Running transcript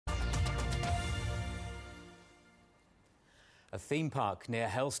A theme park near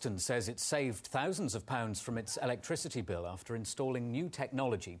Helston says it saved thousands of pounds from its electricity bill after installing new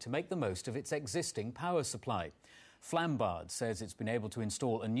technology to make the most of its existing power supply. Flambard says it's been able to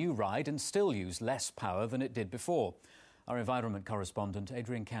install a new ride and still use less power than it did before. Our environment correspondent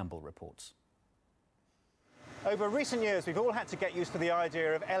Adrian Campbell reports. Over recent years, we've all had to get used to the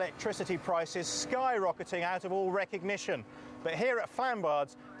idea of electricity prices skyrocketing out of all recognition. But here at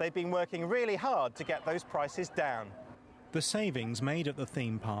Flambard's, they've been working really hard to get those prices down. The savings made at the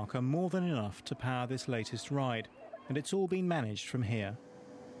theme park are more than enough to power this latest ride, and it's all been managed from here.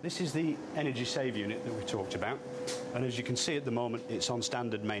 This is the energy save unit that we talked about, and as you can see at the moment, it's on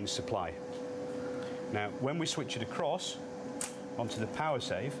standard mains supply. Now, when we switch it across onto the power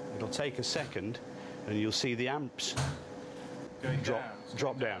save, it'll take a second, and you'll see the amps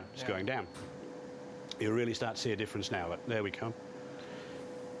drop down. It's going down. You'll really start to see a difference now. There we come.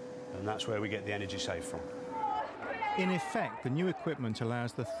 And that's where we get the energy save from. In effect, the new equipment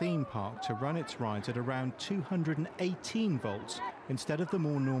allows the theme park to run its rides at around 218 volts instead of the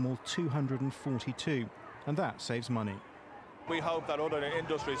more normal 242, and that saves money. We hope that other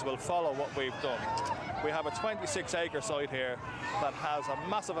industries will follow what we've done. We have a 26-acre site here that has a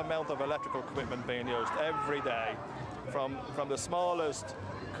massive amount of electrical equipment being used every day, from the smallest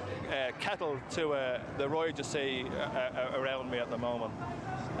kettle to the ride you see around me at the moment.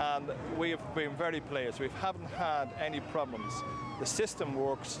 And we've been very pleased. We haven't had any problems. The system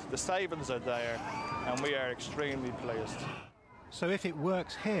works, the savings are there, and we are extremely pleased. So if it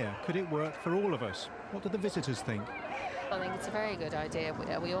works here, could it work for all of us? What do the visitors think? I think it's a very good idea.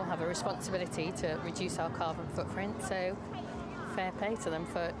 We all have a responsibility to reduce our carbon footprint, so fair play to them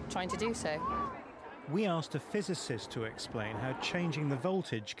for trying to do so. We asked a physicist to explain how changing the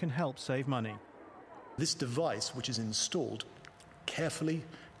voltage can help save money. This device, which is installed, carefully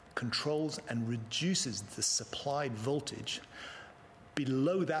controls and reduces the supplied voltage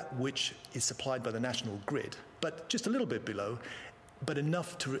below that which is supplied by the national grid, but just a little bit below, but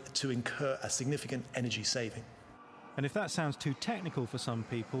enough to incur a significant energy saving. And if that sounds too technical for some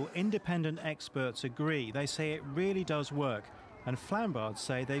people, independent experts agree. They say it really does work, and Flambard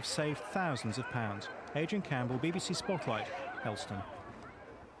say they've saved thousands of pounds. Adrian Campbell, BBC Spotlight, Helston.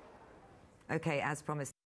 OK, as promised.